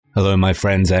Hello, my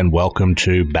friends, and welcome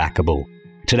to Backable.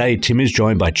 Today, Tim is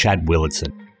joined by Chad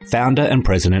Willardson, founder and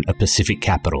president of Pacific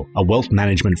Capital, a wealth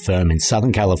management firm in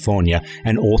Southern California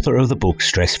and author of the book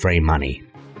Stress-Free Money.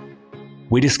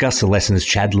 We discuss the lessons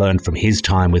Chad learned from his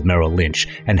time with Merrill Lynch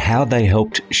and how they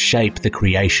helped shape the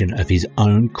creation of his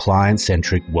own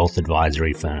client-centric wealth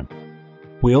advisory firm.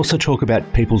 We also talk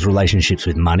about people's relationships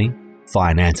with money,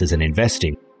 finances, and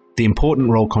investing, the important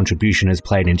role contribution has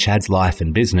played in Chad's life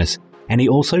and business, and he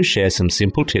also shares some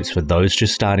simple tips for those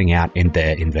just starting out in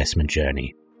their investment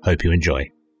journey. Hope you enjoy.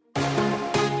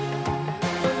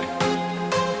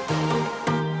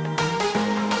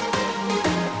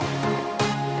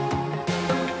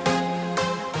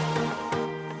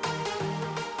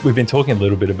 We've been talking a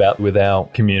little bit about with our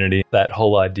community, that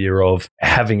whole idea of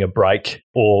having a break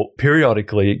or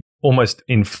periodically almost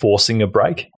enforcing a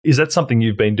break. Is that something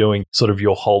you've been doing sort of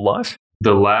your whole life?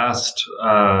 The last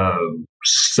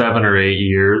 7 or 8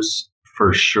 years,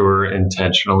 for sure,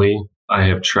 intentionally, I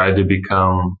have tried to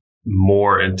become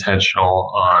more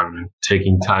intentional on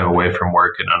taking time away from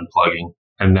work and unplugging.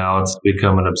 And now it's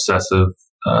become an obsessive,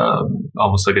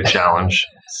 almost like a challenge.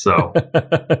 So,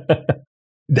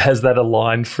 has that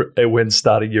aligned when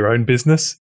starting your own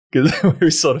business? Because we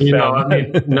sort of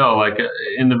like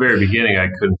in the very beginning,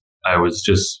 I was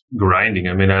just grinding.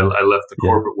 I mean, I left the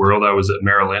corporate world. I was at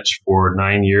Merrill Lynch for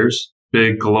 9 years,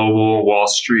 big global Wall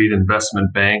Street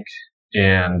investment bank,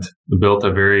 and built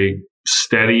a very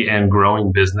steady and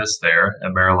growing business there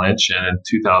at Merrill Lynch. And in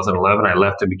 2011, I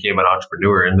left and became an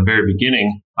entrepreneur. In the very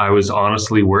beginning, I was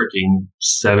honestly working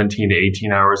 17 to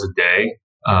 18 hours a day.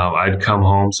 I'd come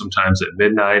home sometimes at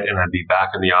midnight and I'd be back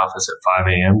in the office at 5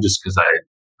 a.m. just because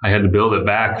I had to build it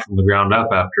back from the ground up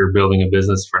after building a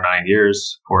business for 9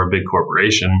 years for a big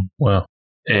corporation. Wow.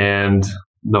 And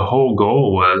the whole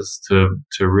goal was to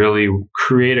really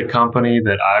create a company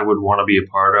that I would want to be a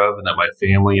part of and that my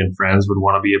family and friends would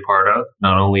want to be a part of,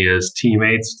 not only as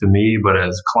teammates to me, but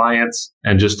as clients,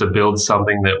 and just to build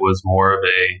something that was more of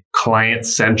a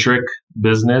client-centric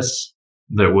business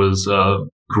that was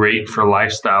great for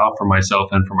lifestyle for myself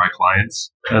and for my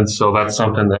clients. And so that's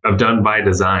something that I've done by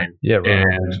design. Yeah, right.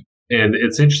 And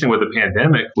it's interesting with the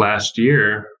pandemic last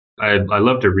year, I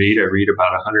love to read. I read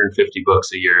about 150 books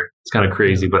a year. It's kind of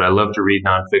crazy, but I love to read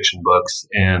nonfiction books.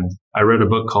 And I read a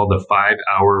book called The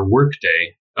 5-Hour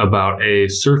Workday about a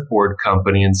surfboard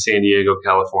company in San Diego,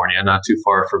 California, not too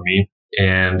far from me.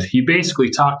 And he basically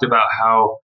talked about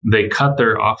how they cut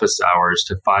their office hours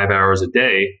to 5 hours a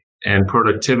day, and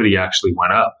productivity actually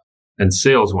went up and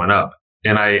sales went up.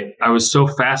 And I was so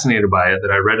fascinated by it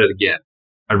that I read it again.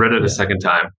 I read it a second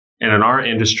time. And in our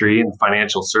industry, in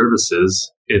financial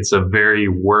services, it's a very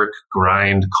work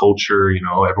grind culture. You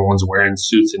know, everyone's wearing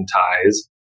suits and ties.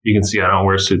 You can see I don't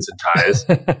wear suits and ties.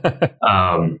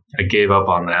 I gave up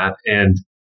on that. And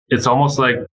it's almost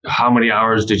like, how many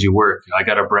hours did you work? I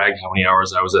got to brag how many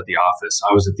hours I was at the office.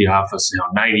 I was at the office,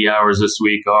 90 hours this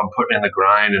week. Oh, I'm putting in the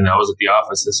grind, and I was at the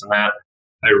office, this and that.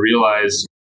 I realized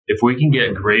if we can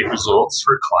get great results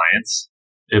for clients,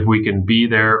 if we can be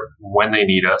there when they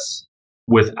need us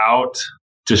without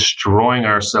destroying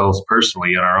ourselves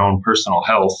personally and our own personal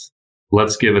health,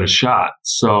 let's give it a shot.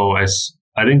 So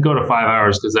I didn't go to 5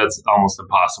 hours because that's almost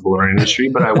impossible in our industry,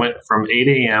 but I went from 8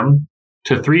 a.m.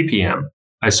 to 3 p.m.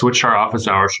 I switched our office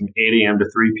hours from 8 a.m. to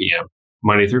 3 p.m.,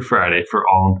 Monday through Friday, for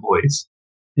all employees.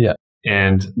 Yeah.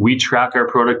 And we track our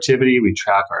productivity, we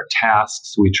track our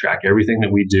tasks, we track everything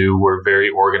that we do. We're very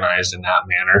organized in that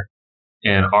manner.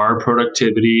 And our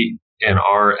productivity and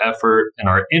our effort and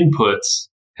our inputs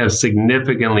have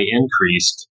significantly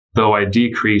increased, though I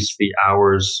decreased the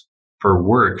hours for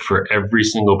work for every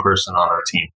single person on our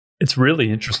team. It's really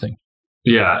interesting.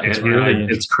 Yeah.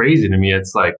 It's crazy to me.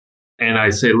 It's like, and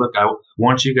I say, look, I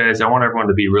want everyone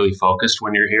to be really focused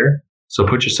when you're here. So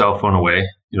put your cell phone away.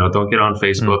 Don't get on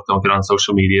Facebook. Don't get on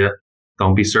social media.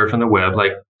 Don't be surfing the web.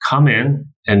 Like, come in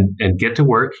and get to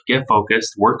work, get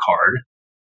focused, work hard.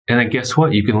 And then guess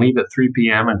what? You can leave at 3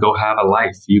 p.m. and go have a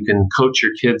life. You can coach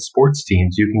your kids' sports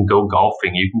teams. You can go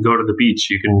golfing. You can go to the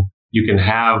beach. You can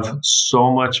have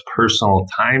so much personal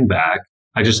time back.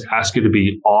 I just ask you to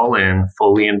be all in,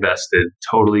 fully invested,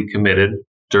 totally committed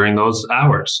during those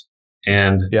hours.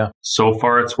 And so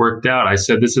far it's worked out. I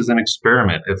said, this is an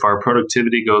experiment. If our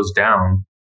productivity goes down,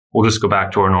 we'll just go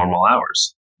back to our normal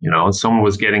hours. Someone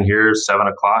was getting here 7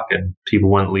 o'clock and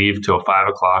people wouldn't leave till 5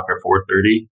 o'clock or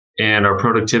 4:30. And our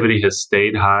productivity has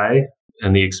stayed high.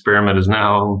 And the experiment is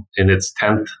now in its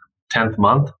 10th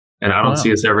month. And I don't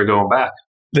see us ever going back.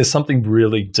 There's something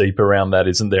really deep around that,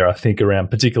 isn't there? I think around,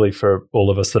 particularly for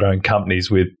all of us that own companies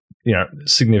with,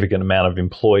 significant amount of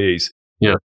employees.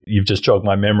 Yeah. you've just jogged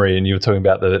my memory, and you were talking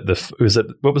about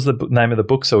what was the name of the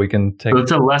book, so we can take. So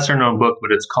it's a lesser known book,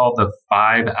 but it's called The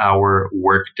 5-Hour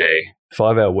Workday.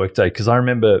 5-Hour Workday, because I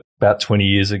remember about 20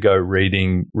 years ago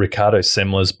reading Ricardo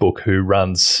Semler's book, who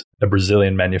runs a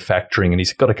Brazilian manufacturing, and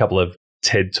he's got a couple of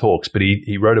TED Talks, but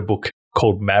he wrote a book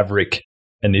called Maverick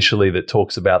initially that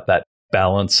talks about that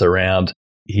balance around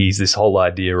this whole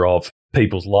idea of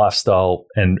people's lifestyle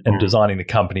and designing the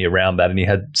company around that. And he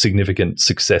had significant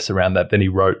success around that. Then he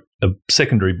wrote a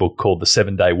secondary book called The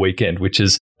 7-Day Weekend, which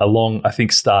is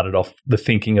started off the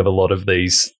thinking of a lot of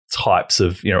these types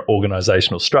of,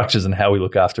 organizational structures and how we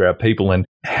look after our people and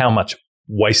how much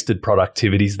wasted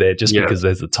productivity is there just because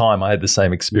there's the time. I had the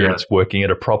same experience working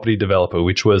at a property developer,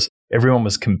 which was everyone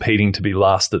was competing to be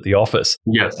last at the office.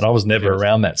 Yes. And I was never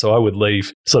around that. So I would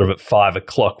leave sort of at 5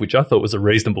 o'clock, which I thought was a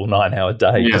reasonable 9-hour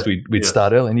day because we'd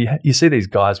start early. And you see these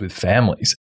guys with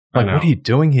families. Like, what are you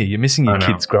doing here? You're missing your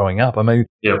kids growing up. I mean,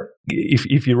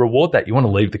 if you reward that, you want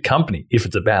to leave the company if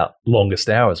it's about longest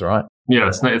hours, right? Yeah,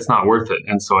 it's not worth it.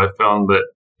 And so I found that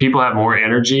people have more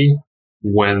energy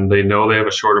when they know they have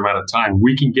a short amount of time.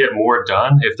 We can get more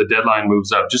done if the deadline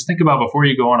moves up. Just think about before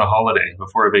you go on a holiday,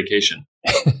 before a vacation.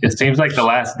 It seems like the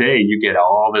last day you get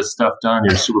all this stuff done.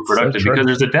 You're super productive because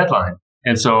there's a deadline.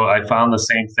 And so I found the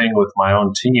same thing with my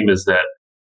own team is that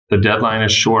the deadline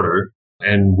is shorter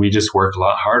and we just work a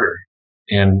lot harder.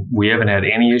 And we haven't had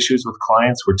any issues with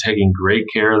clients. We're taking great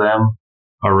care of them.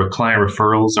 Our client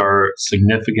referrals are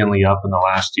significantly up in the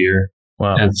last year.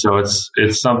 Wow. And so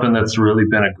it's something that's really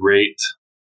been a great,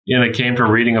 it came from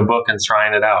reading a book and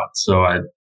trying it out. So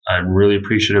I'm really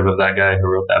appreciative of that guy who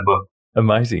wrote that book.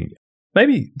 Amazing.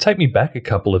 Maybe take me back a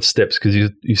couple of steps, because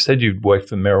you said you'd worked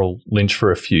for Merrill Lynch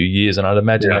for a few years, and I'd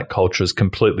imagine that culture is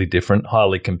completely different,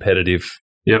 highly competitive,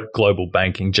 global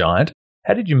banking giant.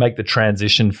 How did you make the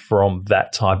transition from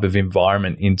that type of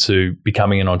environment into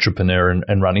becoming an entrepreneur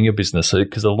and running a business?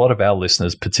 Because a lot of our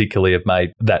listeners particularly have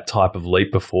made that type of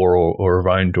leap before or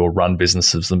have owned or run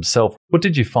businesses themselves. What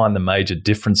did you find the major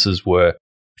differences were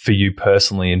for you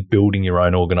personally in building your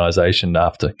own organization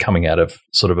after coming out of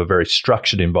sort of a very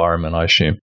structured environment, I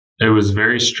assume? It was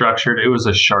very structured. It was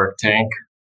a Shark Tank.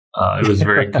 It was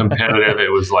very competitive.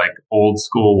 It was like old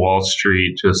school Wall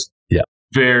Street, just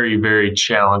very, very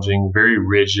challenging, very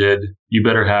rigid. You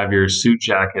better have your suit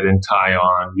jacket and tie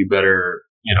on. You better,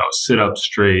 sit up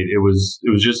straight. It was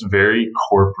just very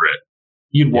corporate.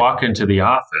 You'd walk into the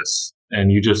office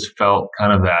and you just felt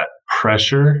kind of that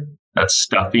pressure, that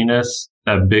stuffiness,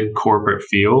 that big corporate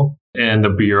feel. And the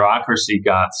bureaucracy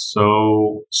got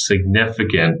so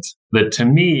significant that to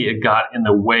me, it got in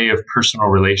the way of personal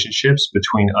relationships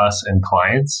between us and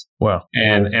clients. Wow.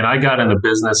 And I got in the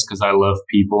business because I love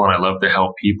people and I love to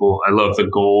help people. I love the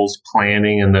goals,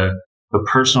 planning, and the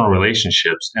personal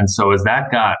relationships. And so as that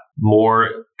got more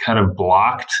kind of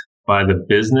blocked by the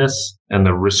business and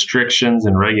the restrictions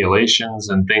and regulations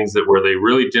and things where they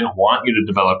really didn't want you to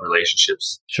develop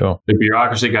relationships. Sure. The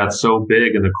bureaucracy got so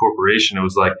big in the corporation, it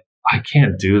was like, I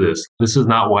can't do this. This is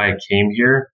not why I came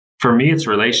here. For me, it's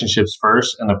relationships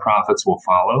first and the profits will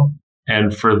follow.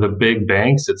 And for the big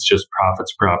banks, it's just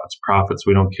profits, profits, profits.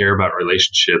 We don't care about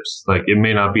relationships. Like, it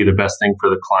may not be the best thing for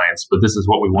the clients, but this is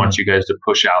what we want you guys to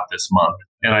push out this month.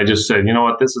 And I just said, you know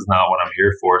what? This is not what I'm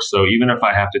here for. So even if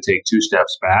I have to take 2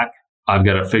 steps back, I've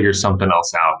got to figure something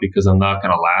else out because I'm not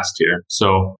going to last here.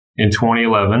 So in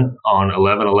 2011, on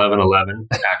 11/11/11,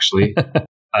 actually,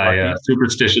 I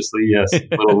superstitiously, yes,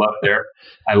 a little luck there,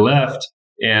 I left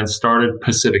and started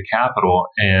Pacific Capital,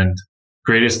 and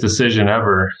greatest decision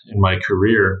ever in my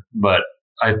career. But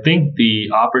I think the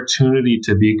opportunity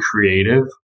to be creative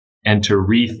and to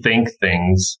rethink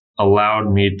things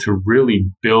allowed me to really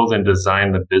build and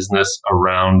design the business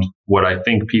around what I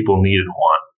think people need and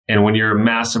want. And when you're a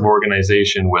massive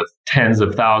organization with tens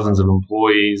of thousands of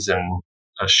employees and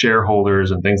shareholders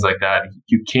and things like that,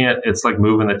 you can't, it's like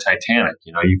moving the Titanic,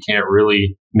 you can't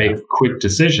really make quick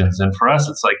decisions. And for us,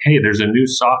 it's like, hey, there's a new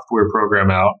software program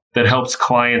out that helps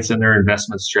clients in their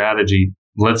investment strategy.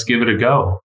 Let's give it a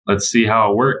go. Let's see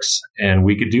how it works. And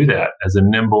we could do that as a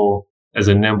nimble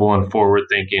and forward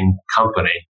thinking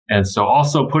company. And so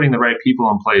also putting the right people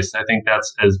in place. I think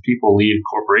that's, as people leave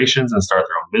corporations and start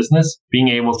their own business, being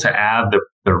able to add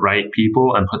the right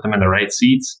people and put them in the right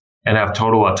seats and have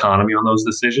total autonomy on those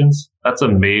decisions, that's a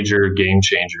major game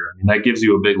changer. I mean, that gives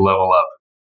you a big level up.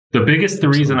 The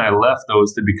reason I left, though,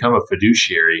 is to become a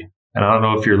fiduciary. And I don't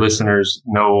know if your listeners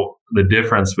know the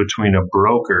difference between a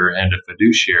broker and a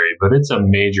fiduciary, but it's a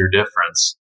major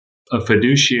difference. A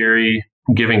fiduciary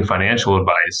giving financial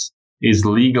advice is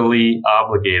legally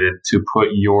obligated to put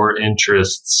your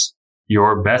interests,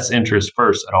 your best interest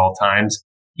first at all times,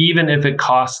 even if it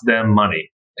costs them money.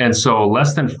 And so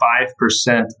less than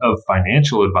 5% of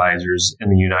financial advisors in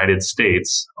the United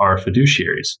States are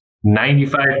fiduciaries.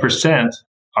 95%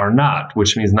 are not,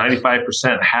 which means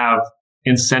 95% have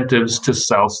incentives to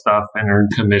sell stuff and earn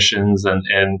commissions. And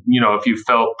if you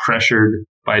felt pressured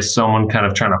by someone kind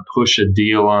of trying to push a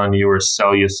deal on you or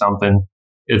sell you something,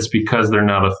 it's because they're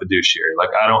not a fiduciary.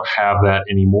 Like, I don't have that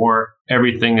anymore.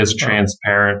 Everything is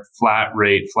transparent, flat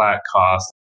rate, flat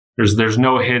cost. There's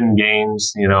no hidden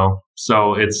games,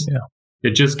 So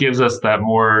it just gives us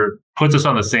puts us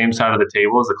on the same side of the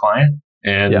table as a client.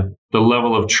 And the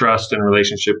level of trust and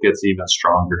relationship gets even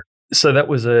stronger. So that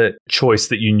was a choice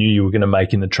that you knew you were going to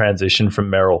make in the transition from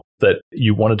Merrill, that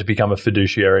you wanted to become a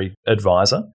fiduciary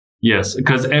advisor? Yes,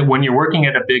 because when you're working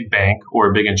at a big bank or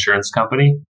a big insurance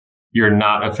company, you're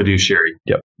not a fiduciary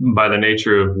by the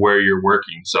nature of where you're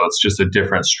working. So it's just a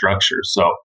different structure.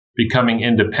 So becoming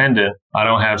independent, I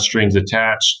don't have strings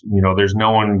attached. There's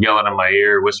no one yelling in my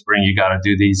ear, whispering, you got to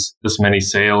do this many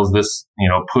sales,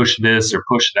 push this or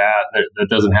push that. That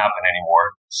doesn't happen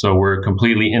anymore. So we're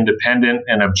completely independent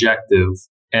and objective,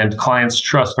 and clients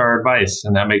trust our advice,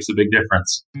 and that makes a big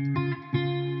difference.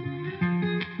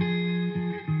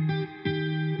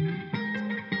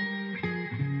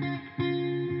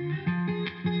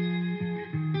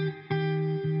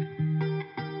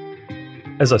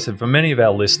 As I said, for many of our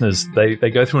listeners, they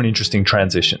go through an interesting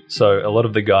transition. So a lot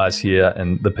of the guys here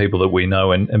and the people that we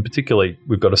know, and particularly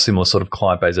we've got a similar sort of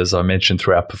client base, as I mentioned,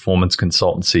 through our performance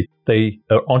consultancy. They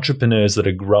are entrepreneurs that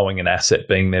are growing an asset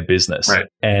being their business. Right.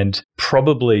 And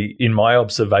probably, in my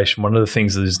observation, one of the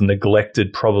things that is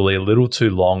neglected probably a little too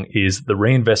long is the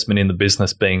reinvestment in the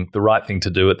business being the right thing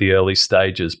to do at the early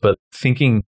stages, but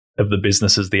thinking of the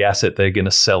business as the asset they're going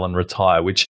to sell and retire,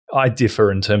 which I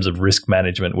differ in terms of risk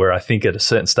management, where I think at a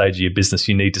certain stage of your business,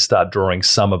 you need to start drawing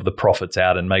some of the profits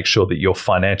out and make sure that you're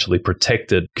financially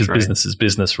protected, because business is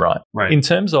business, right? In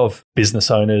terms of business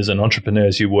owners and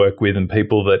entrepreneurs you work with and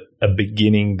people that are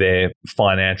beginning their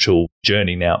financial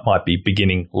journey now, it might be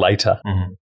beginning later.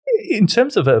 Mm-hmm. In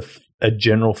terms of a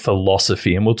general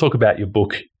philosophy, and we'll talk about your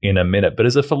book in a minute, but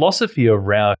as a philosophy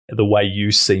around the way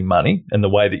you see money and the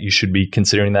way that you should be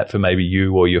considering that for maybe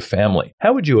you or your family,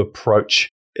 how would you approach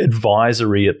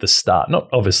advisory at the start? Not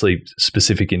obviously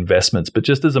specific investments, but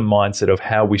just as a mindset of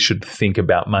how we should think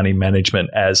about money management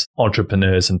as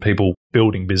entrepreneurs and people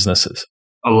building businesses.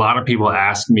 A lot of people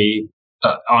ask me,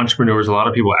 entrepreneurs,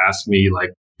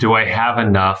 like, do I have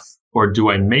enough or do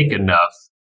I make enough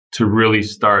to really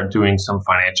start doing some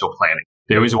financial planning?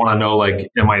 They always want to know, like,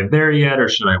 am I there yet or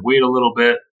should I wait a little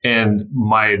bit? And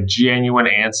my genuine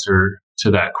answer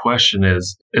to that question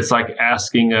is, it's like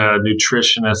asking a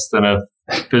nutritionist and a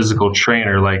physical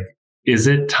trainer, like, is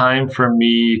it time for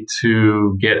me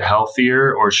to get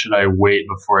healthier or should I wait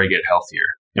before I get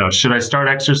healthier? Should I start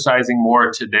exercising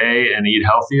more today and eat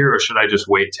healthier, or should I just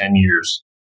wait 10 years?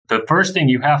 The first thing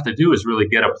you have to do is really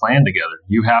get a plan together.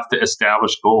 You have to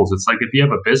establish goals. It's like if you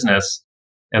have a business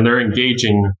and they're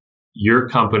engaging your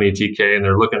company, TK, and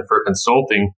they're looking for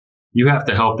consulting, you have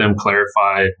to help them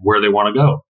clarify where they want to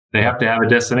go. They have to have a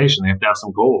destination. They have to have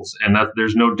some goals. And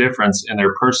there's no difference in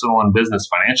their personal and business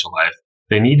financial life.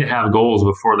 They need to have goals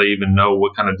before they even know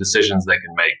what kind of decisions they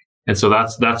can make. And so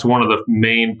that's one of the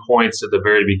main points at the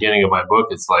very beginning of my book.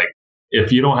 It's like,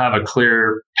 if you don't have a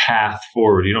clear path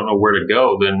forward, you don't know where to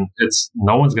go, then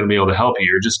no one's going to be able to help you.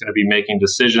 You're just going to be making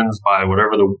decisions by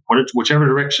whichever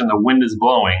direction the wind is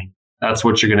blowing. That's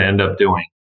what you're going to end up doing.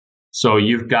 So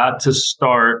you've got to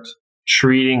start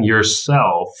treating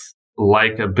yourself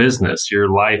like a business, your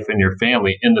life and your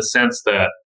family, in the sense that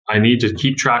I need to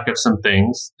keep track of some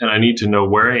things and I need to know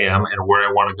where I am and where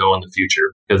I want to go in the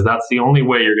future, because that's the only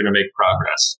way you're going to make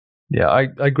progress. Yeah, I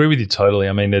agree with you totally.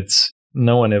 I mean,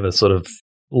 no one ever sort of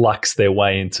lucks their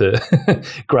way into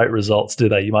great results, do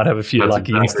they? You might have a few That's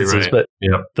lucky exactly instances, right.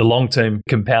 but the long-term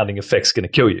compounding effect's going to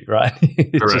kill you, right?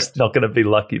 It's Correct. just not going to be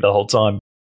lucky the whole time.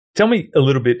 Tell me a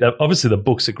little bit. Obviously, the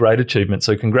book's a great achievement,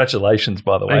 so congratulations,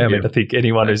 by the way. Thank you. I think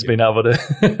anyone who's been able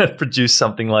to produce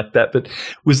something like that. But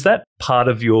was that part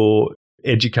of your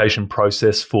education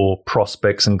process for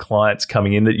prospects and clients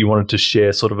coming in, that you wanted to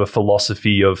share sort of a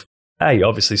philosophy of,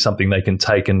 obviously something they can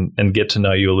take and get to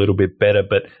know you a little bit better,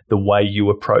 but the way you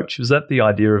approach? Was that the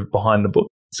idea behind the book?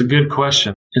 It's a good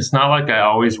question. It's not like I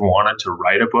always wanted to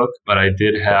write a book, but I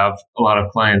did have a lot of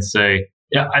clients say,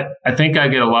 yeah, I think I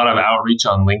get a lot of outreach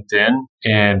on LinkedIn,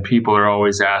 and people are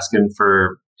always asking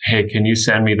for, hey, can you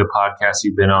send me the podcast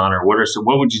you've been on, or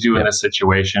what would you do in this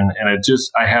situation? And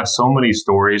I have so many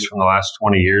stories from the last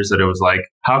 20 years that it was like,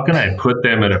 how can I put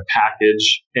them in a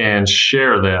package and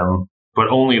share them but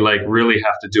only like really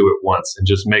have to do it once and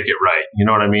just make it right. You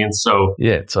know what I mean? So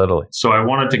yeah, totally. So I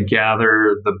wanted to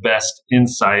gather the best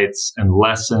insights and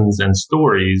lessons and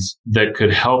stories that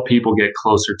could help people get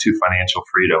closer to financial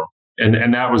freedom.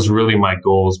 And that was really my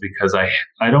goals, because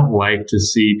I don't like to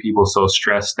see people so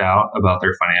stressed out about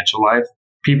their financial life.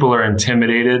 People are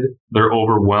intimidated, they're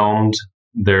overwhelmed,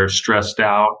 they're stressed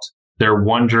out, they're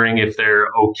wondering if they're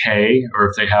okay or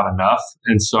if they have enough.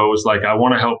 And so it was like, I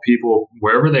want to help people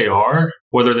wherever they are,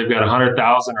 whether they've got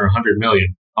 100,000 or 100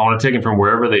 million. I want to take them from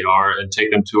wherever they are and take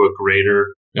them to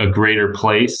a greater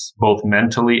place, both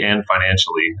mentally and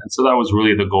financially. And so that was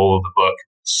really the goal of the book.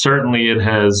 Certainly, it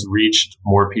has reached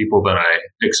more people than I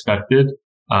expected.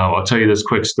 I'll tell you this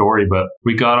quick story, but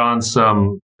we got on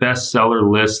some bestseller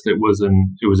list. It was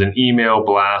an email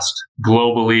blast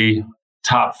globally,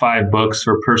 top 5 books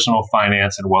for personal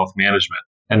finance and wealth management.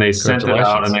 And they sent it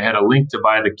out, and they had a link to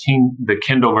buy the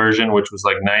Kindle version, which was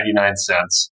like 99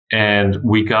 cents. And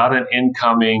we got an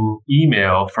incoming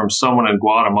email from someone in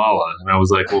Guatemala. And I was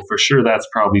like, well, for sure, that's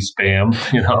probably spam.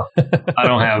 I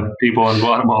don't have people in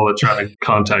Guatemala trying to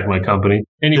contact my company.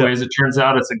 Anyways, It turns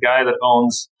out it's a guy that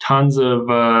owns tons of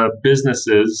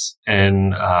businesses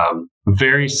and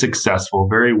very successful,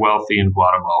 very wealthy in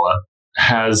Guatemala,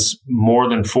 has more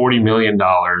than $40 million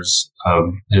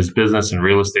of his business and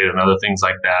real estate and other things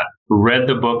like that. Read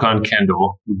the book on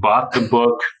Kindle, bought the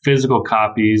book, physical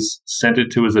copies, sent it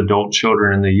to his adult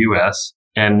children in the US,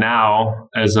 and now,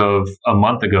 as of a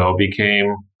month ago,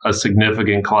 became a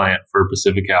significant client for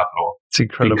Pacific Capital. It's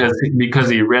incredible. Because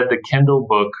he read the Kindle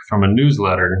book from a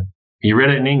newsletter. He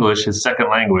read it in English, his second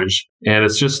language. And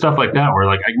it's just stuff like that where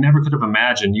like I never could have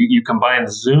imagined. You combine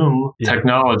Zoom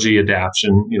technology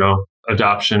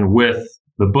adoption with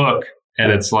the book,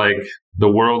 and it's like the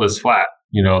world is flat.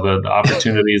 The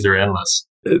opportunities are endless.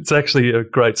 It's actually a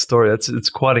great story. It's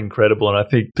quite incredible. And I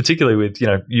think particularly with,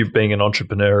 you being an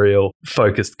entrepreneurial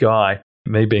focused guy,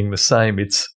 me being the same,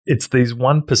 it's these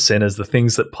 1%ers, the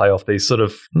things that play off these sort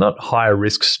of not higher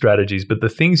risk strategies, but the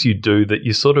things you do that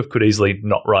you sort of could easily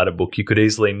not write a book. You could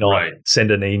easily not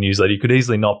send an e-newsletter. You could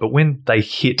easily not. But when they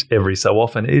hit every so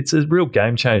often, it's a real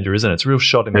game changer, isn't it? It's a real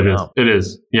shot in the arm. It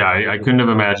is. Yeah, I couldn't have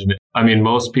imagined it. I mean,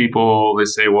 most people, they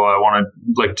say, well, I want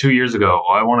to, like 2 years ago,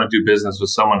 I want to do business with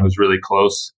someone who's really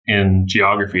close in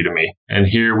geography to me. And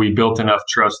here we built enough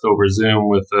trust over Zoom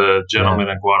with a gentleman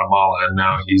in Guatemala, and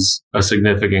now he's a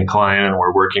significant client, and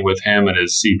we're working with him and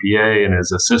his CPA and his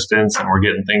assistants, and we're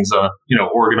getting things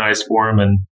organized for him.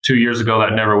 And 2 years ago,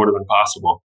 that never would have been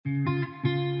possible.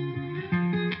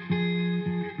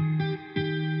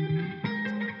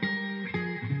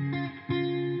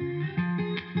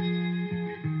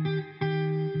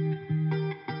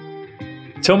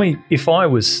 Tell me, if I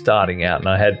was starting out and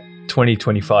I had 20,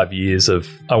 25 years of,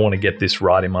 I want to get this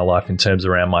right in my life in terms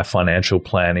around my financial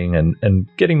planning and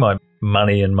getting my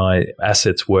money and my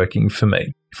assets working for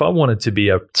me. If I wanted to be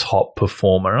a top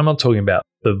performer, I'm not talking about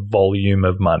the volume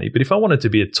of money, but if I wanted to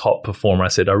be a top performer, I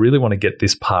said, I really want to get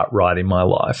this part right in my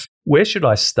life. Where should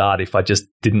I start if I just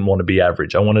didn't want to be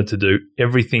average? I wanted to do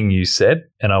everything you said,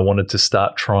 and I wanted to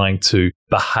start trying to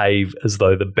behave as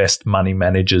though the best money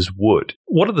managers would.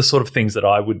 What are the sort of things that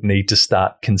I would need to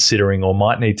start considering or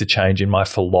might need to change in my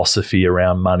philosophy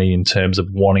around money in terms of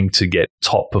wanting to get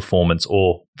top performance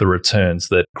or the returns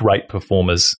that great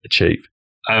performers achieve?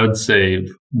 I would say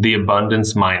the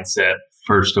abundance mindset.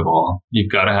 First of all,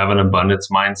 you've got to have an abundance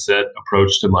mindset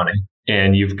approach to money,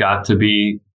 and you've got to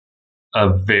be a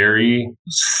very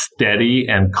steady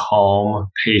and calm,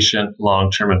 patient,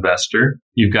 long-term investor.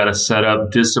 You've got to set up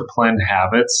disciplined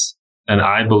habits, and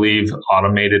I believe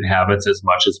automated habits as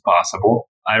much as possible.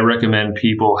 I recommend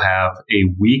people have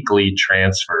a weekly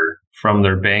transfer from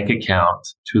their bank account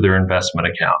to their investment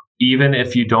account, even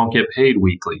if you don't get paid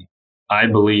weekly. I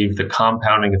believe the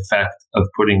compounding effect of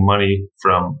putting money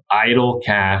from idle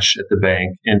cash at the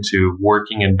bank into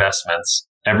working investments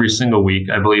every single week,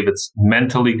 I believe it's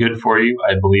mentally good for you.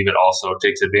 I believe it also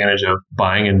takes advantage of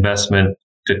buying investment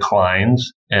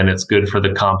declines, and it's good for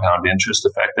the compound interest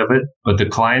effect of it. But the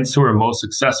clients who are most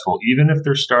successful, even if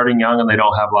they're starting young and they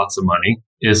don't have lots of money,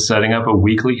 is setting up a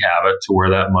weekly habit to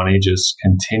where that money just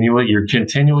you're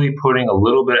continually putting a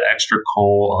little bit of extra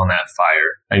coal on that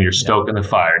fire, and you're stoking the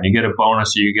fire, and you get a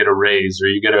bonus, or you get a raise, or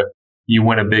you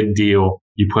win a big deal,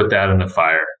 you put that in the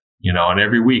fire, and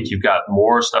every week you've got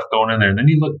more stuff going in there. And then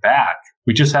you look back.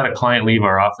 We just had a client leave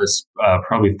our office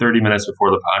probably 30 minutes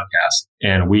before the podcast,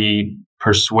 and we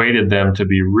persuaded them to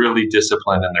be really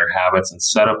disciplined in their habits and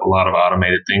set up a lot of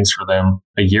automated things for them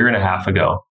a year and a half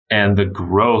ago. and the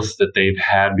growth that they've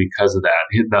had because of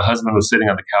that. The husband was sitting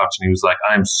on the couch and he was like,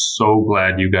 I'm so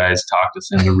glad you guys talked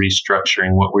us into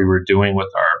restructuring what we were doing with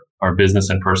our business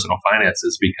and personal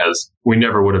finances, because we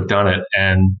never would have done it.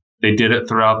 And they did it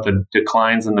throughout the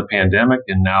declines in the pandemic.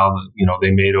 And now,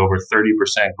 they made over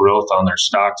 30% growth on their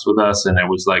stocks with us. And it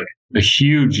was like a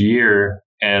huge year.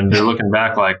 And they're looking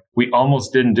back like, we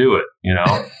almost didn't do it,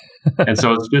 And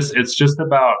so it's just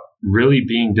about really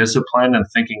being disciplined and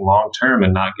thinking long term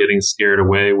and not getting scared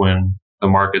away when the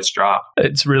markets drop.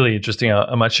 It's really interesting.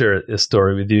 I might share a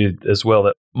story with you as well,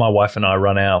 that my wife and I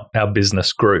run our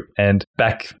business group. And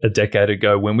back a decade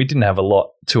ago, when we didn't have a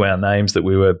lot to our names, that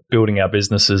we were building our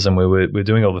businesses and we're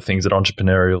doing all the things that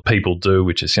entrepreneurial people do,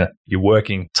 which is, you're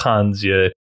working tons,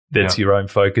 that's your own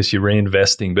focus, you're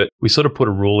reinvesting. But we sort of put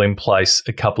a rule in place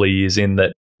a couple of years in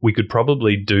that we could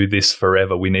probably do this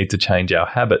forever. We need to change our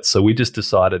habits. So we just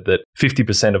decided that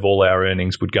 50% of all our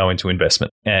earnings would go into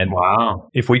investment. And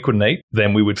if we couldn't eat,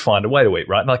 then we would find a way to eat,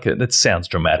 right? Like that sounds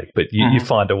dramatic, but you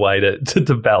find a way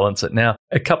to balance it. Now,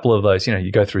 a couple of those,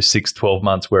 you go through 6-12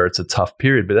 months where it's a tough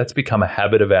period, but that's become a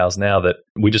habit of ours now that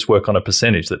we just work on a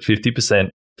percentage, that 50%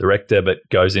 direct debit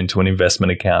goes into an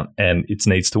investment account and it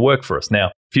needs to work for us. Now,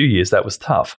 a few years that was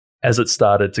tough. As it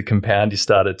started to compound, you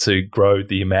started to grow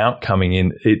the amount coming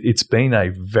in. It's been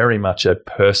very much a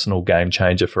personal game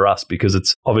changer for us, because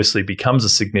it's obviously becomes a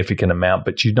significant amount,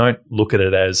 but you don't look at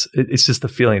it as, it's just the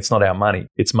feeling it's not our money.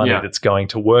 It's money that's going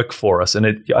to work for us. And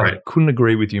I couldn't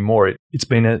agree with you more. It's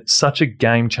been such a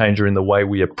game changer in the way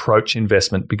we approach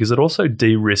investment, because it also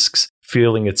de-risks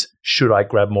feeling it's, should I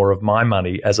grab more of my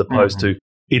money, as opposed to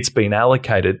it's been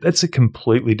allocated. That's a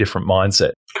completely different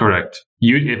mindset. Correct.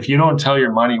 If you don't tell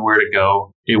your money where to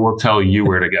go, it will tell you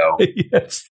where to go.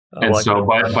 Yes. And like so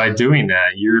by doing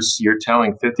that, you're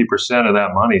telling 50% of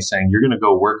that money, saying, you're going to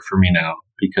go work for me now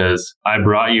because I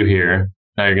brought you here.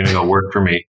 Now you're going to go work for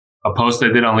me. A post I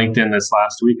did on LinkedIn this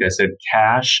last week, I said,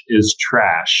 cash is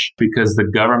trash because the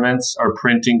governments are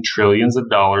printing trillions of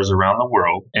dollars around the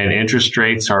world and interest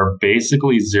rates are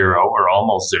basically zero or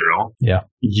almost zero. Yeah.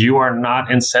 You are not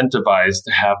incentivized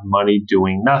to have money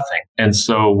doing nothing. And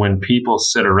so when people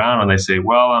sit around and they say,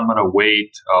 well, I'm going to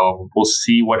wait, we'll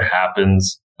see what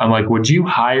happens. I'm like, would you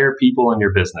hire people in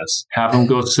your business, have them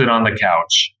go sit on the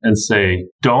couch and say,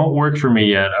 don't work for me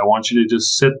yet. I want you to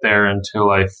just sit there until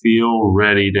I feel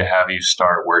ready to have you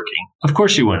start working. Of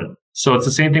course you wouldn't. So it's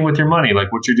the same thing with your money,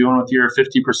 like what you're doing with your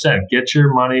 50%. Get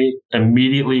your money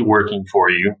immediately working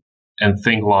for you and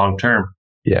think long term.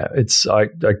 Yeah, I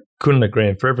couldn't agree.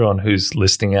 And for everyone who's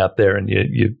listening out there and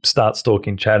you start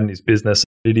stalking Chad and his business,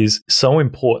 it is so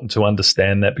important to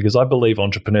understand that, because I believe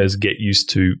entrepreneurs get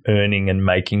used to earning and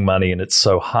making money, and it's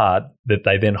so hard that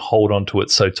they then hold on to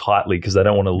it so tightly because they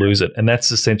don't want to lose it. And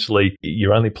that's essentially,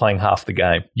 you're only playing half the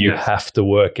game. You have to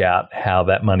work out how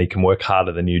that money can work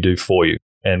harder than you do for you.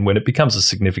 And when it becomes a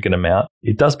significant amount,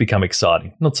 it does become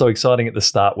exciting. Not so exciting at the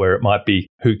start where it might be,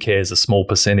 who cares, a small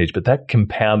percentage, but that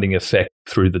compounding effect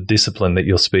through the discipline that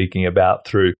you're speaking about,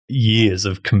 through years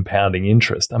of compounding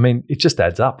interest. I mean, it just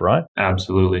adds up, right?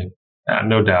 Absolutely.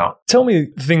 No doubt. Tell me,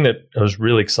 the thing that I was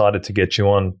really excited to get you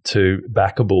on to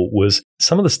Backable was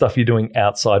some of the stuff you're doing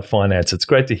outside finance. It's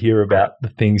great to hear about the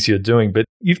things you're doing, but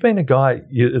you've been a guy,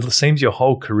 it seems your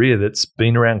whole career, that's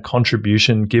been around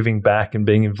contribution, giving back and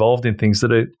being involved in things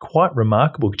that are quite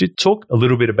remarkable. Could you talk a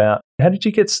little bit about how did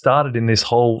you get started in this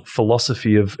whole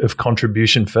philosophy of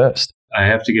contribution first? I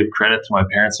have to give credit to my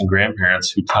parents and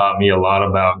grandparents who taught me a lot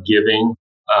about giving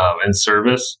and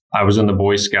service. I was in the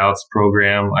Boy Scouts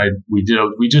program. We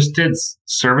just did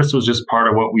service was just part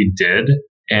of what we did.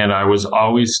 And I was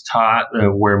always taught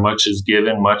where much is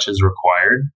given, much is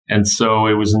required. And so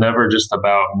it was never just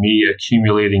about me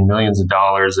accumulating millions of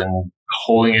dollars and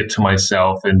holding it to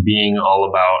myself and being all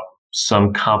about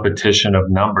some competition of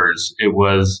numbers. It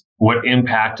was, what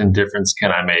impact and difference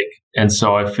can I make? And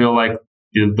so I feel like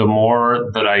the more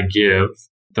that I give,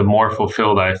 the more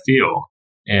fulfilled I feel.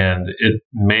 And it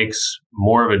makes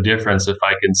more of a difference if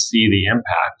I can see the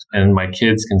impact and my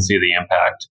kids can see the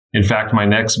impact. In fact, my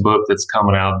next book that's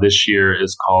coming out this year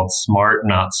is called Smart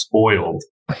Not Spoiled.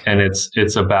 And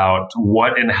it's about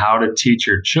what and how to teach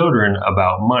your children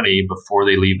about money before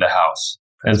they leave the house.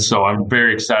 And so I'm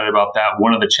very excited about that.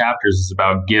 One of the chapters is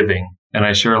about giving. And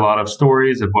I share a lot of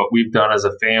stories of what we've done as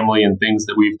a family and things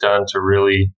that we've done to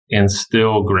really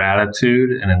instill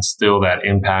gratitude and instill that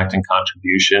impact and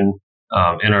contribution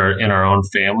in our own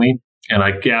family. And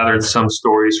I gathered some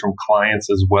stories from clients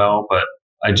as well, but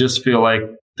I just feel like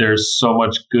there's so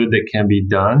much good that can be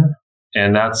done.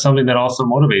 And that's something that also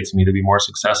motivates me to be more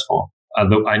successful.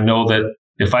 I know that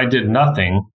if I did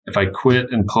nothing, if I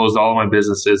quit and closed all of my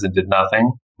businesses and did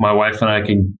nothing, my wife and I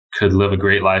could live a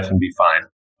great life and be fine.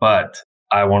 But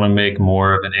I want to make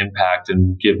more of an impact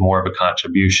and give more of a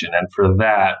contribution. And for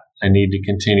that, I need to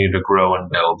continue to grow and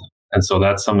build. And so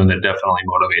that's something that definitely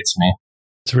motivates me.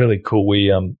 It's really cool.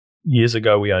 We years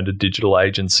ago, we owned a digital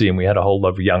agency and we had a whole lot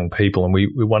of young people. And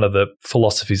we one of the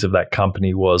philosophies of that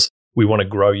company was we want to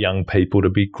grow young people to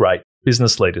be great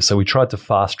business leaders. So we tried to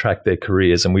fast track their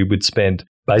careers, and we would spend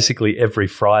basically every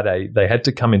Friday, they had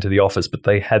to come into the office, but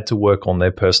they had to work on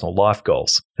their personal life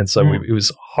goals. And so it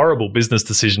was a horrible business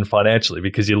decision financially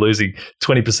because you're losing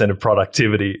 20% of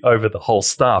productivity over the whole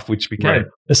staff, which became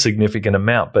a significant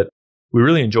amount. But we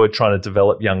really enjoyed trying to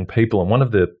develop young people. And one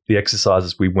of the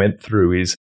exercises we went through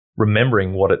is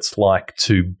remembering what it's like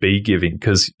to be giving.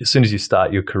 Because as soon as you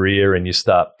start your career and you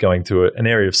start going to an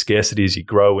area of scarcity as you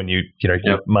grow and your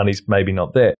money's maybe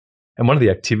not there. And one of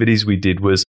the activities we did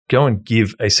was go and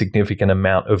give a significant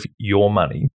amount of your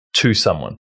money to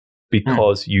someone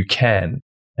because you can,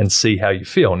 and see how you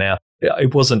feel. Now,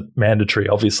 it wasn't mandatory,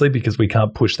 obviously, because we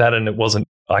can't push that. And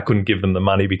I couldn't give them the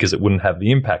money because it wouldn't have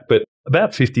the impact. But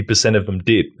about 50% of them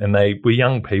did. And they were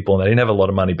young people and they didn't have a lot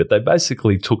of money, but they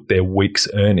basically took their week's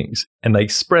earnings and they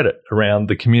spread it around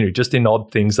the community, just in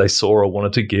odd things they saw or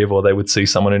wanted to give, or they would see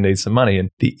someone who needs some money. And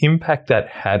the impact that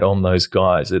had on those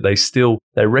guys,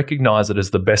 they recognize it as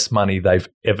the best money they've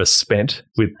ever spent,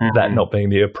 with that not being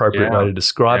the appropriate way to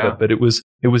describe it. But it was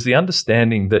the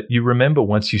understanding that you remember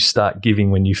once you start giving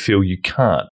when you feel you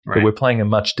can't, that we're playing a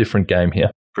much different game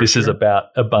here. This is about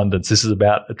abundance. This is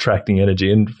about attracting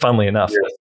energy. And funnily enough,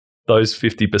 those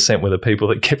 50% were the people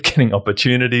that kept getting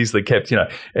opportunities, that kept,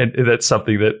 and that's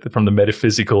something that from the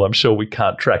metaphysical, I'm sure we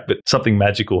can't track, but something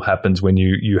magical happens when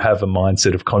you have a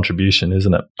mindset of contribution,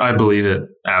 isn't it? I believe it.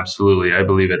 Absolutely. I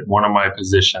believe it. One of my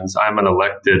positions, I'm an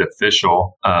elected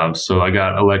official. So I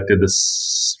got elected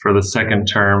for the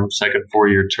second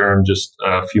 4-year term just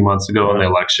a few months ago in the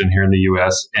election here in the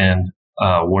U.S. And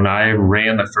when I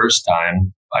ran the first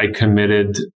time, I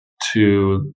committed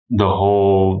to the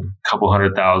whole couple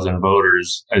 100,000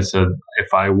 voters. I said,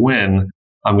 if I win,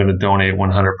 I'm going to donate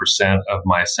 100% of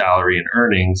my salary and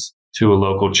earnings to a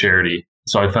local charity.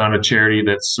 So I found a charity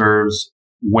that serves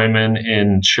women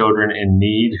and children in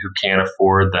need who can't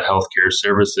afford the healthcare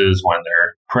services when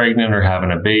they're pregnant or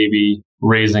having a baby,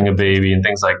 raising a baby, and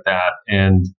things like that.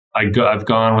 And I've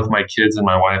gone with my kids and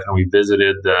my wife, and we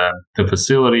visited the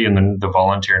facility and the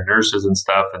volunteer nurses and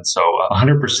stuff. And so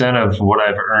 100% of what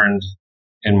I've earned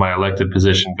in my elected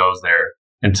position goes there.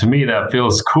 And to me, that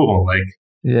feels cool.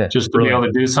 Just to be able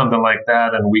to do something like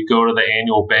that. And we go to the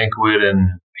annual banquet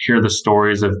and hear the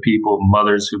stories of people,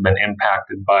 mothers who've been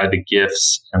impacted by the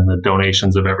gifts and the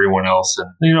donations of everyone else.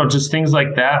 And, just things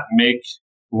like that make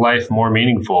life more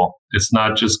meaningful. It's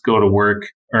not just go to work,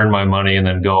 earn my money, and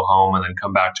then go home, and then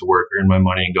come back to work, earn my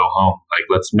money, and go home.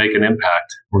 Let's make an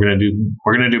impact. We're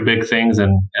gonna do big things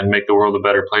and make the world a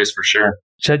better place for sure.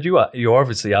 Chad, you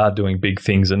obviously are doing big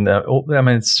things, and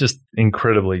it's just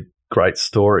incredibly great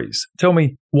stories. Tell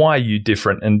me, why are you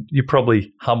different? And you're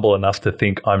probably humble enough to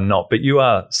think I'm not, but you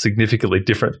are significantly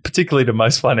different, particularly to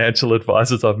most financial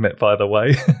advisors I've met, by the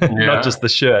way, not just the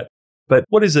shirt. But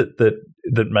what is it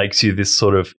that makes you this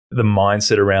sort of the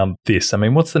mindset around this? I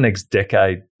mean, what's the next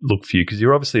decade look for you? Because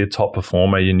you're obviously a top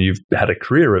performer and you've had a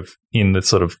career in the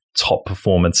sort of top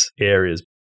performance areas.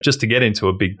 Just to get into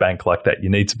a big bank like that, you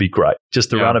need to be great.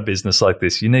 Just to run a business like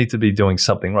this, you need to be doing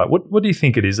something right. What do you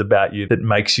think it is about you that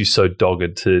makes you so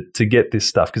dogged to get this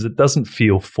stuff? Because it doesn't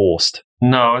feel forced.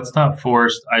 No, it's not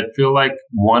forced. I feel like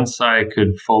once I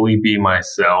could fully be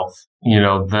myself,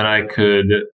 then I could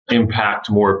impact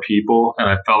more people. And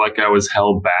I felt like I was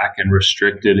held back and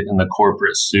restricted in the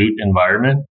corporate suit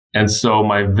environment. And so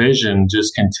my vision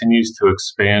just continues to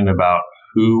expand about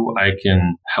who I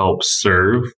can help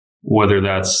serve, whether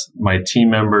that's my team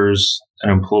members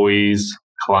and employees,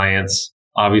 clients,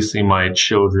 obviously my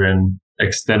children,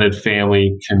 extended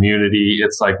family, community.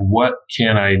 It's like, what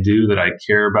can I do that I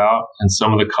care about? And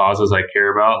some of the causes I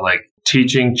care about, like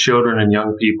teaching children and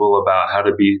young people about how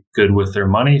to be good with their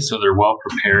money so they're well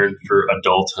prepared for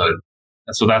adulthood.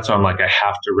 And so that's why I'm like, I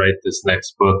have to write this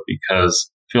next book because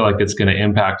I feel like it's going to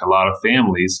impact a lot of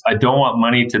families. I don't want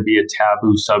money to be a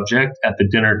taboo subject at the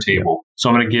dinner table. So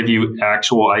I'm going to give you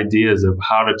actual ideas of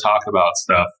how to talk about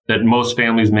stuff that most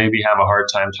families maybe have a hard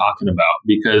time talking about,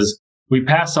 because we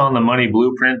pass on the money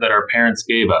blueprint that our parents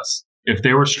gave us. If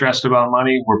they were stressed about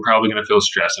money, we're probably going to feel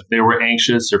stressed. If they were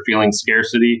anxious or feeling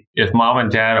scarcity, if mom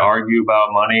and dad argue about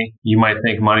money, you might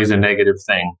think money's a negative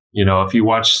thing. If you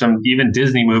watch some even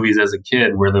Disney movies as a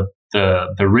kid where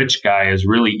the rich guy is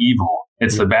really evil,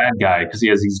 it's the bad guy because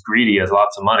he's greedy, has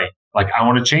lots of money. Like, I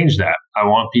want to change that. I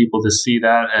want people to see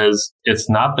that as it's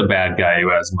not the bad guy who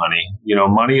has money.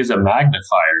 Money is a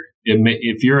magnifier.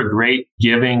 If you're a great,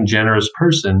 giving, generous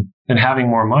person, then having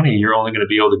more money, you're only going to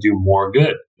be able to do more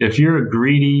good. If you're a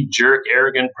greedy, jerk,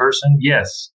 arrogant person,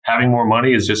 yes, having more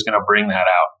money is just going to bring that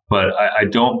out. But I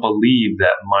don't believe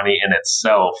that money in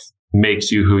itself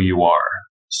makes you who you are.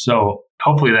 So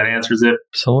hopefully that answers it.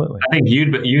 Absolutely. I think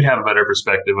you'd have a better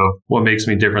perspective of what makes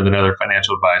me different than other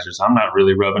financial advisors. I'm not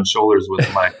really rubbing shoulders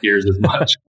with my peers as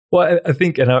much. Well, I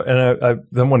think, and I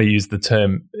don't want to use the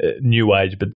term new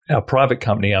age, but our private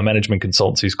company, our management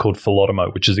consultancy is called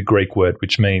Philotomo, which is a Greek word,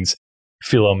 which means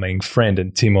philo meaning friend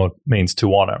and timor means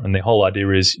to honor. And the whole idea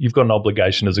is you've got an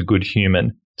obligation as a good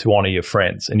human to honor your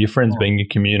friends, and your friends being your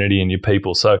community and your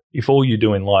people. So if all you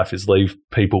do in life is leave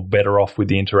people better off with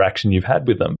the interaction you've had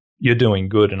with them, you're doing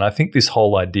good. And I think this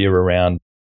whole idea around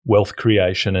wealth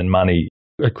creation and money,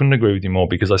 I couldn't agree with you more,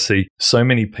 because I see so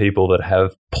many people that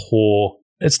have poor,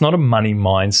 it's not a money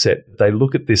mindset. They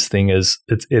look at this thing as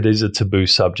it is a taboo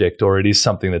subject, or it is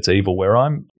something that's evil. Where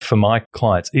for my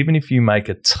clients, even if you make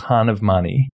a ton of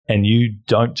money and you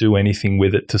don't do anything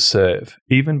with it to serve,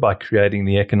 even by creating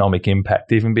the economic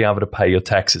impact, even being able to pay your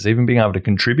taxes, even being able to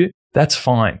contribute, that's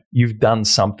fine. You've done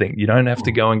something. You don't have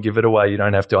to go and give it away. You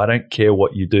don't have to. I don't care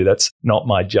what you do. That's not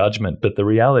my judgment. But the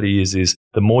reality is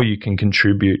the more you can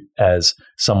contribute as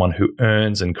someone who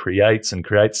earns and creates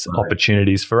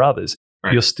opportunities for others,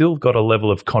 you've still got a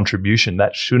level of contribution.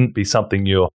 That shouldn't be something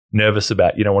you're nervous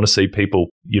about. You don't want to see people,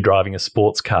 you're driving a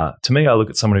sports car. To me, I look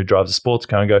at someone who drives a sports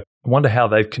car and go, I wonder how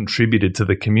they've contributed to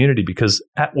the community, because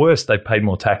at worst, they've paid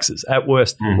more taxes. At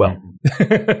worst, there'll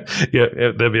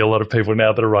be a lot of people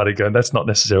now that are writing going, that's not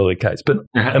necessarily the case. But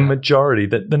a majority,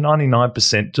 the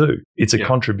 99% do. It's a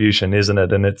contribution, isn't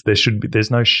it? And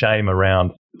there's no shame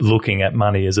around looking at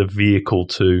money as a vehicle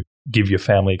to give your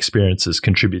family experiences,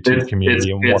 contribute to the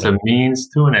community. It's a means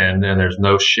to an end, and there's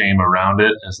no shame around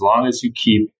it. As long as you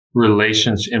keep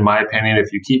in my opinion,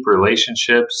 if you keep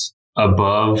relationships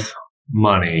above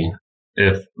money,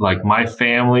 if like my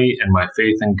family and my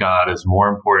faith in God is more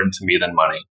important to me than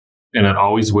money, and it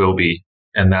always will be.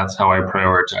 And that's how I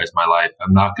prioritize my life.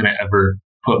 I'm not going to ever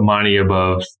put money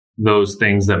above those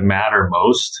things that matter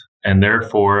most. And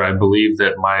therefore, I believe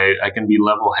that I can be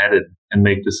level-headed and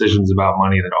make decisions about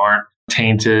money that aren't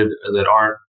tainted, that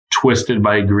aren't twisted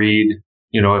by greed.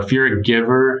 If you're a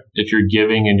giver, if you're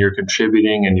giving and you're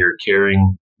contributing and you're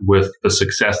caring with the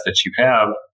success that you have,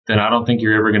 then I don't think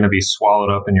you're ever going to be swallowed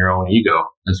up in your own ego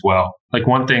as well. Like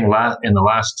one thing in the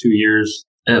last 2 years,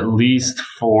 at least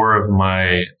 4 of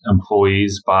my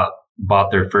employees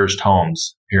bought their first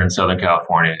homes here in Southern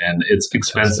California, and it's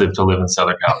expensive to live in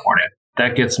Southern California.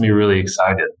 That gets me really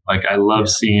excited. Like, I love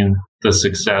seeing the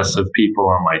success of people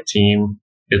on my team.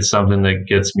 It's something that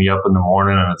gets me up in the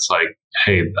morning, and it's like,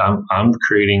 hey, I'm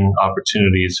creating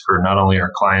opportunities for not only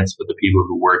our clients, but the people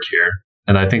who work here.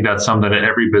 And I think that's something that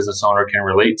every business owner can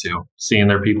relate to, seeing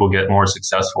their people get more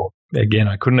successful. Again,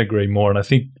 I couldn't agree more. And I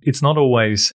think it's not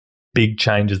always big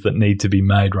changes that need to be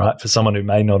made, right? For someone who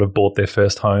may not have bought their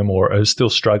first home or are still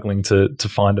struggling to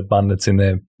find abundance in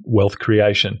their wealth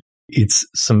creation, it's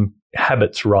some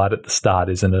habits right at the start,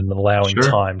 isn't it? And allowing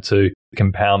time to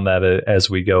compound that as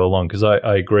we go along. Because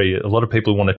I agree, a lot of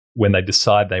people want to, when they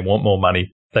decide they want more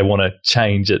money, they want to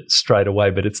change it straight away,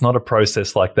 but it's not a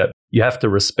process like that. You have to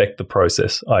respect the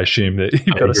process. I assume that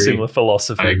you've got a similar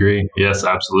philosophy. I agree. Yes,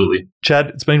 absolutely. Chad,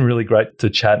 it's been really great to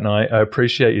chat, and I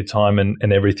appreciate your time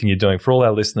and everything you're doing. For all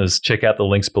our listeners, check out the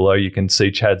links below. You can see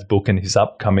Chad's book and his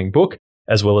upcoming book,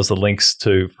 as well as the links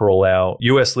for all our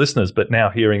US listeners. But now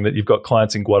hearing that you've got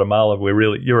clients in Guatemala,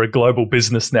 you're a global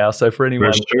business now. So for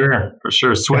anyone... For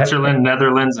sure. Switzerland,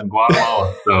 Netherlands, and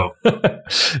Guatemala.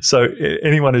 So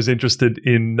anyone who's interested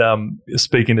in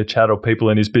speaking to Chad or people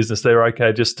in his business, they're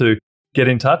okay just to get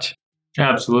in touch?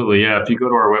 Absolutely. Yeah. If you go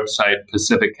to our website,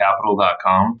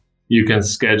 pacificcapital.com, you can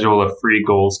schedule a free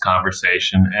goals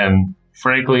conversation. And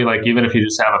frankly, like, even if you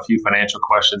just have a few financial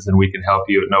questions and we can help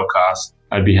you at no cost,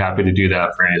 I'd be happy to do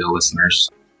that for any of the listeners.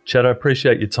 Chad, I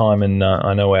appreciate your time, and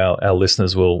I know our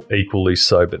listeners will equally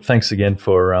so. But thanks again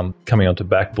for coming on to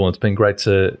Backable. It's been great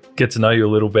to get to know you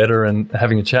a little better and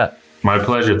having a chat. My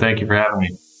pleasure. Thank you for having me.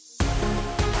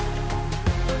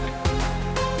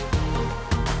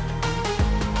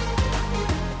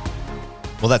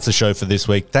 Well, that's the show for this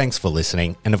week. Thanks for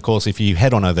listening. And of course, if you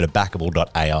head on over to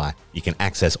backable.ai, you can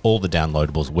access all the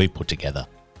downloadables we've put together.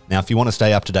 Now, if you want to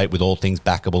stay up to date with all things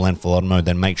Backable and Philotomo,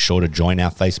 then make sure to join our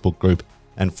Facebook group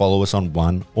and follow us on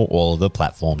one or all of the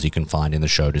platforms you can find in the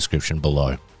show description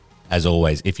below. As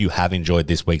always, if you have enjoyed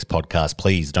this week's podcast,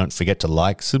 please don't forget to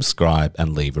like, subscribe,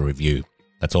 and leave a review.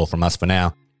 That's all from us for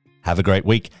now. Have a great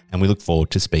week, and we look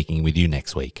forward to speaking with you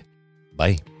next week.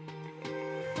 Bye.